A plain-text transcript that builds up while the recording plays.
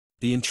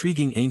The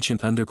intriguing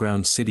ancient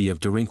underground city of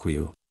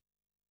Derinkuyu.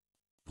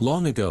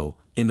 Long ago,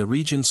 in the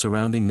region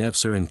surrounding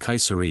Nevşehir and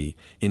Kayseri,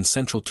 in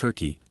central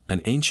Turkey,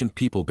 an ancient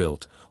people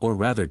built, or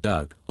rather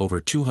dug, over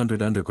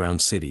 200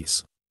 underground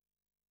cities.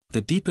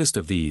 The deepest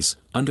of these,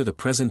 under the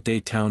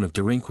present-day town of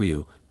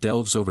Derinkuyu,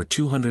 delves over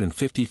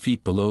 250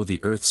 feet below the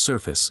Earth's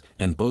surface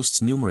and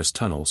boasts numerous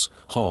tunnels,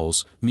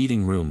 halls,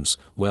 meeting rooms,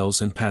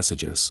 wells and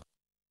passages.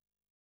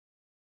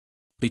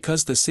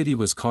 Because the city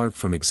was carved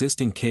from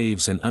existing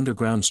caves and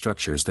underground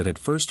structures that had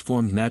first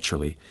formed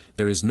naturally,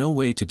 there is no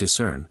way to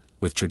discern,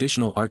 with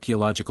traditional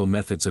archaeological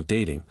methods of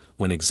dating,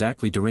 when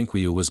exactly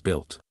Derinkuyu was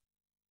built.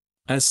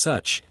 As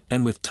such,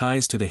 and with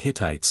ties to the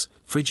Hittites,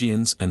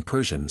 Phrygians and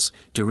Persians,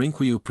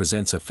 Derinkuyu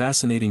presents a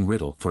fascinating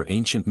riddle for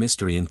ancient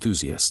mystery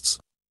enthusiasts.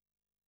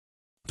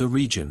 The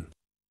region.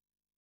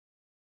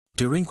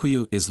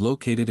 Derinkuyu is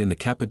located in the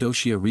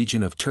Cappadocia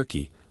region of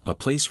Turkey, a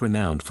place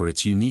renowned for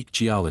its unique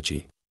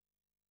geology.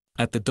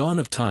 At the dawn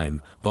of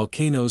time,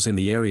 volcanoes in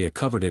the area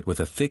covered it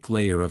with a thick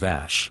layer of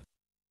ash.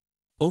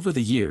 Over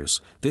the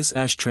years, this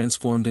ash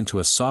transformed into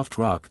a soft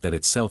rock that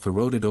itself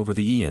eroded over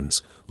the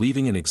eons,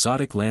 leaving an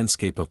exotic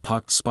landscape of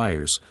pocked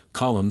spires,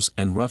 columns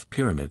and rough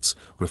pyramids,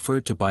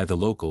 referred to by the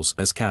locals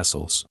as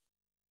castles.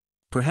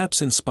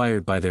 Perhaps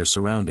inspired by their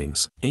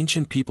surroundings,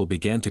 ancient people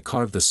began to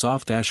carve the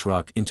soft ash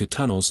rock into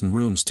tunnels and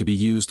rooms to be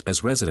used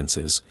as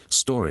residences,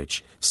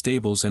 storage,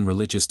 stables and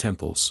religious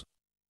temples.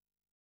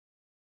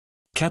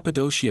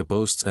 Cappadocia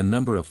boasts a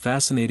number of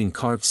fascinating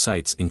carved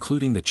sites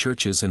including the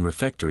churches and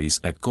refectories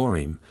at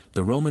Gorim,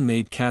 the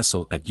Roman-made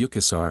castle at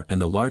Yukisar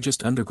and the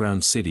largest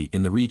underground city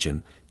in the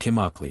region,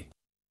 Kimakli.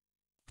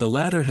 The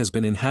latter has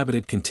been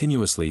inhabited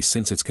continuously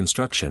since its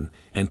construction,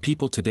 and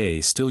people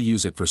today still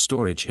use it for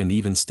storage and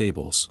even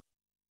stables.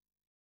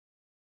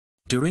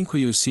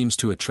 Derinkuyu seems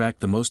to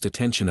attract the most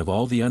attention of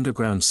all the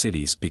underground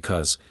cities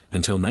because,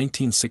 until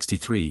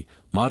 1963,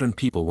 modern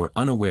people were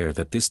unaware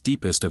that this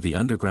deepest of the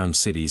underground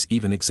cities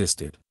even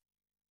existed.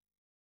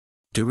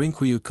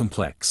 Derinkuyu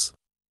Complex.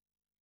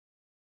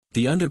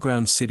 The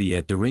underground city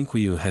at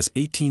Derinkuyu has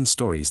 18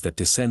 stories that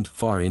descend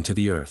far into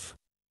the earth.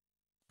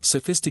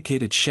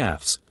 Sophisticated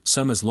shafts,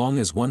 some as long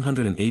as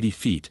 180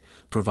 feet,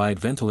 provide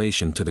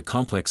ventilation to the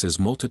complex's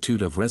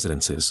multitude of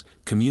residences,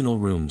 communal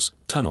rooms,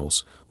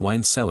 tunnels,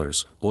 wine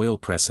cellars, oil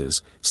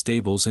presses,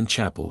 stables and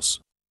chapels.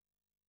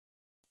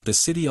 The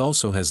city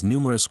also has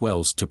numerous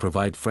wells to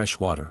provide fresh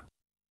water.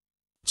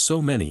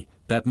 So many,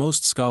 that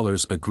most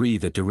scholars agree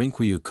that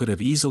Derinkuyu could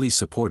have easily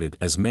supported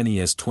as many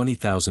as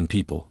 20,000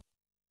 people.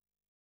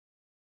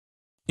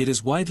 It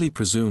is widely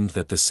presumed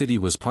that the city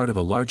was part of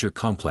a larger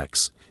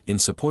complex. In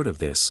support of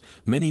this,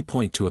 many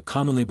point to a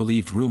commonly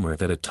believed rumor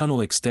that a tunnel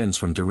extends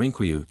from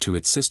Derinkuyu to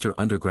its sister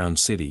underground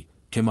city,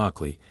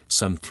 Kimakli,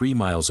 some 3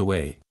 miles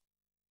away.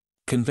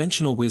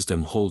 Conventional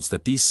wisdom holds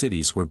that these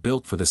cities were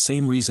built for the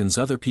same reasons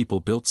other people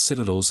built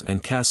citadels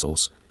and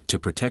castles, to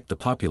protect the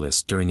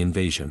populace during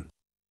invasion.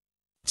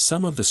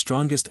 Some of the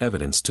strongest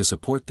evidence to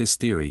support this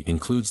theory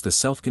includes the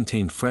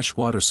self-contained fresh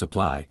water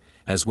supply,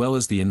 as well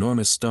as the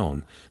enormous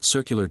stone,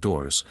 circular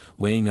doors,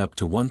 weighing up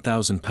to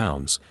 1,000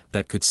 pounds,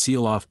 that could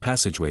seal off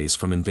passageways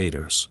from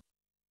invaders.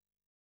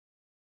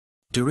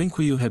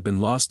 Derinkuyu had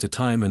been lost to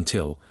time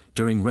until,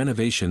 during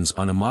renovations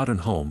on a modern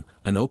home,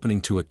 an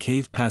opening to a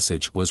cave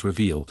passage was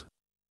revealed.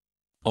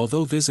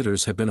 Although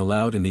visitors have been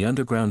allowed in the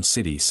underground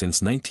city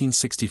since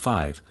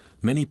 1965,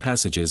 many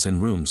passages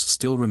and rooms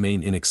still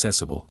remain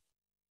inaccessible.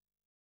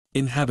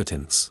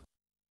 Inhabitants.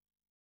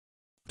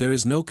 There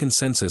is no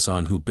consensus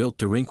on who built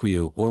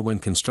Derinkuyu or when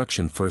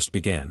construction first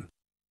began.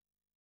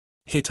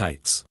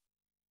 Hittites.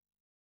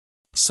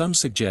 Some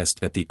suggest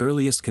that the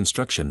earliest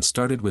construction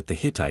started with the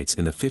Hittites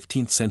in the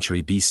 15th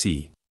century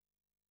BC.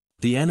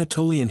 The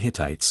Anatolian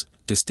Hittites,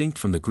 distinct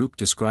from the group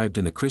described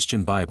in the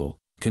Christian Bible,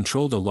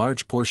 controlled a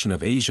large portion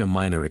of Asia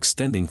Minor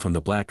extending from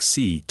the Black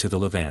Sea to the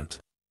Levant.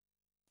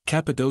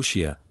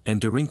 Cappadocia and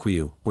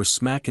Derinkuyu were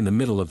smack in the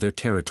middle of their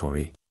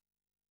territory.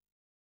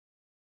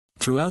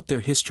 Throughout their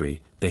history,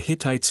 the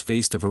Hittites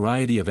faced a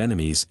variety of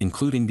enemies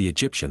including the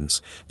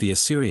Egyptians, the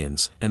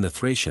Assyrians and the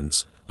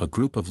Thracians, a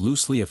group of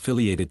loosely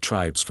affiliated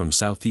tribes from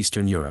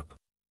southeastern Europe.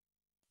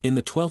 In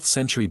the 12th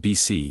century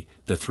BC,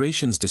 the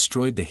Thracians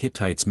destroyed the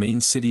Hittites' main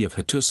city of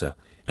Hattusa,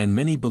 and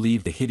many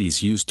believe the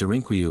Hittites used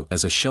Derinkuyu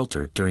as a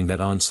shelter during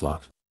that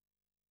onslaught.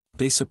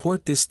 They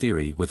support this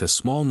theory with a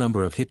small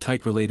number of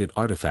Hittite-related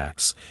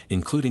artifacts,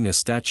 including a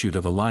statue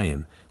of a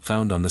lion,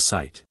 found on the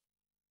site.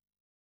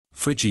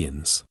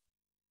 Phrygians.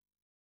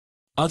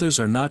 Others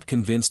are not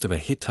convinced of a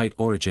Hittite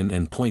origin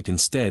and point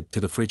instead to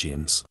the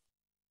Phrygians.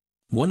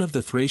 One of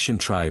the Thracian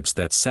tribes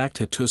that sacked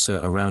Hattusa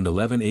around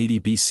 1180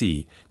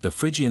 BC, the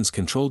Phrygians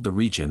controlled the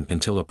region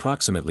until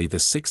approximately the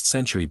 6th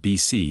century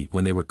BC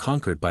when they were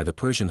conquered by the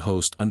Persian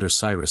host under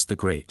Cyrus the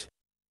Great.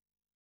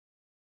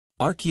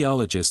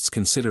 Archaeologists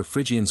consider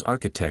Phrygians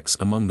architects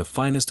among the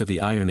finest of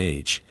the Iron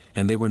Age,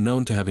 and they were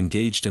known to have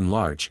engaged in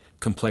large,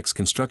 complex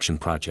construction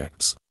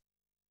projects.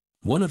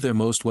 One of their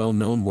most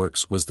well-known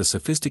works was the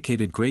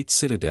sophisticated Great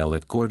Citadel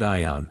at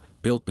Gordion,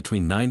 built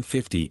between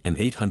 950 and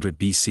 800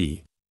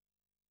 BC.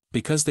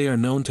 Because they are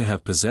known to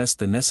have possessed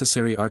the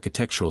necessary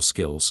architectural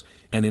skills,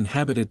 and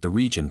inhabited the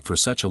region for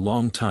such a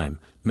long time,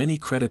 many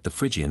credit the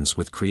Phrygians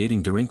with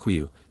creating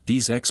Derinkuyu.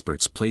 These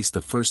experts place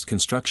the first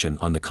construction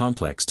on the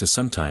complex to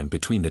sometime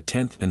between the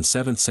 10th and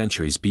 7th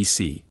centuries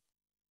BC.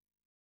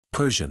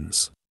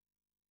 Persians.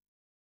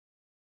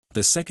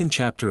 The second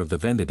chapter of the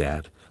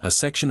Vendidad, a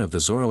section of the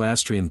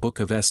Zoroastrian Book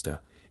Avesta,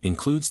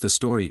 includes the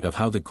story of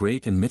how the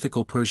great and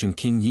mythical Persian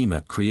king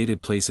Yima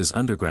created places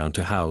underground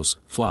to house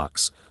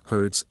flocks,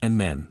 herds and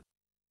men.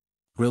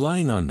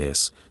 Relying on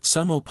this,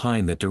 some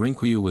opine that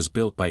Derinkuyu was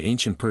built by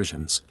ancient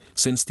Persians,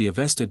 since the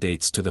Avesta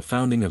dates to the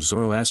founding of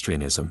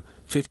Zoroastrianism,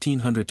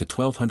 1500 to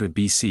 1200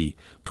 BC.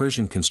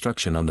 Persian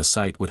construction on the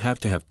site would have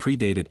to have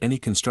predated any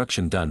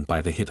construction done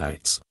by the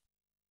Hittites.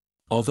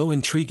 Although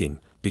intriguing,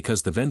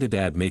 because the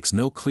Vendidad makes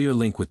no clear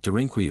link with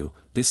Derinkuyu,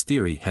 this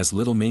theory has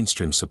little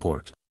mainstream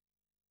support.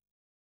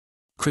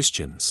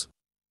 Christians.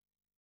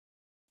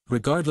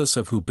 Regardless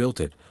of who built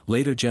it,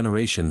 later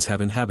generations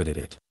have inhabited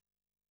it.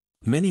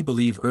 Many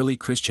believe early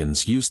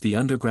Christians used the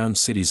underground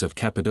cities of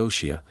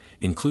Cappadocia,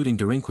 including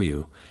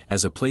Derinkuyu,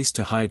 as a place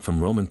to hide from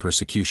Roman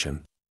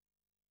persecution.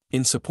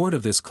 In support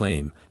of this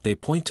claim, they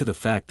point to the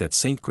fact that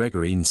Saint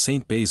Gregory and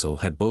Saint Basil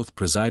had both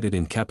presided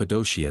in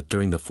Cappadocia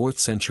during the 4th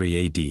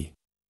century AD.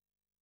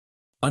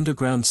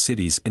 Underground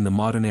cities in the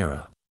modern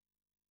era.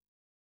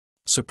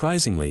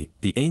 Surprisingly,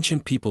 the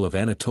ancient people of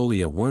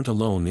Anatolia weren't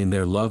alone in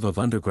their love of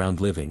underground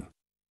living.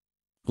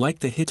 Like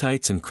the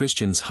Hittites and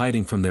Christians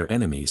hiding from their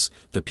enemies,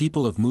 the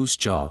people of Moose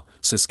Jaw,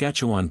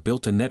 Saskatchewan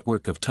built a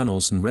network of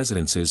tunnels and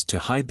residences to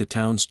hide the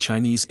town's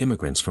Chinese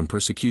immigrants from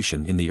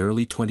persecution in the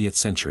early 20th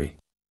century.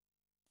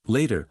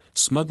 Later,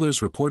 smugglers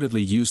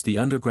reportedly used the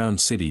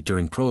underground city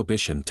during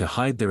Prohibition to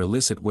hide their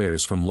illicit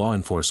wares from law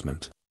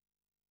enforcement.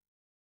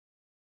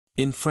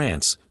 In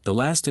France, the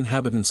last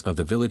inhabitants of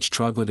the village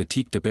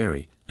Troglodytique de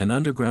Berry, an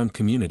underground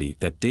community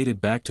that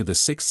dated back to the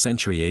 6th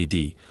century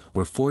AD,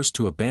 were forced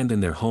to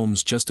abandon their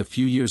homes just a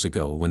few years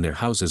ago when their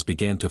houses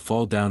began to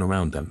fall down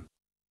around them.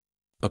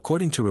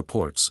 According to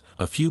reports,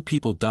 a few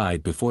people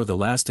died before the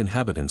last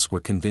inhabitants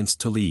were convinced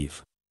to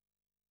leave.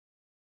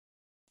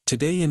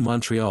 Today in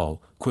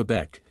Montreal,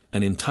 Quebec,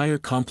 an entire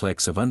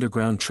complex of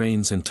underground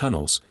trains and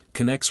tunnels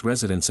connects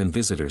residents and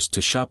visitors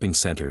to shopping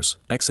centers,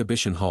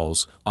 exhibition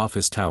halls,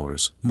 office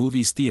towers,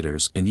 movies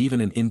theaters and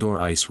even an indoor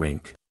ice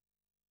rink.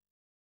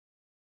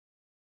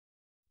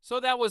 So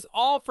that was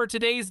all for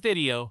today's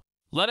video.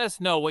 Let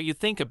us know what you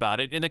think about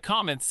it in the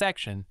comments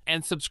section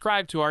and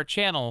subscribe to our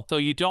channel so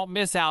you don't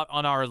miss out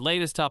on our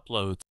latest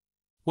uploads.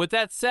 With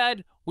that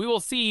said, we will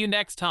see you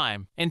next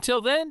time.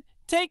 Until then,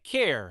 take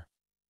care.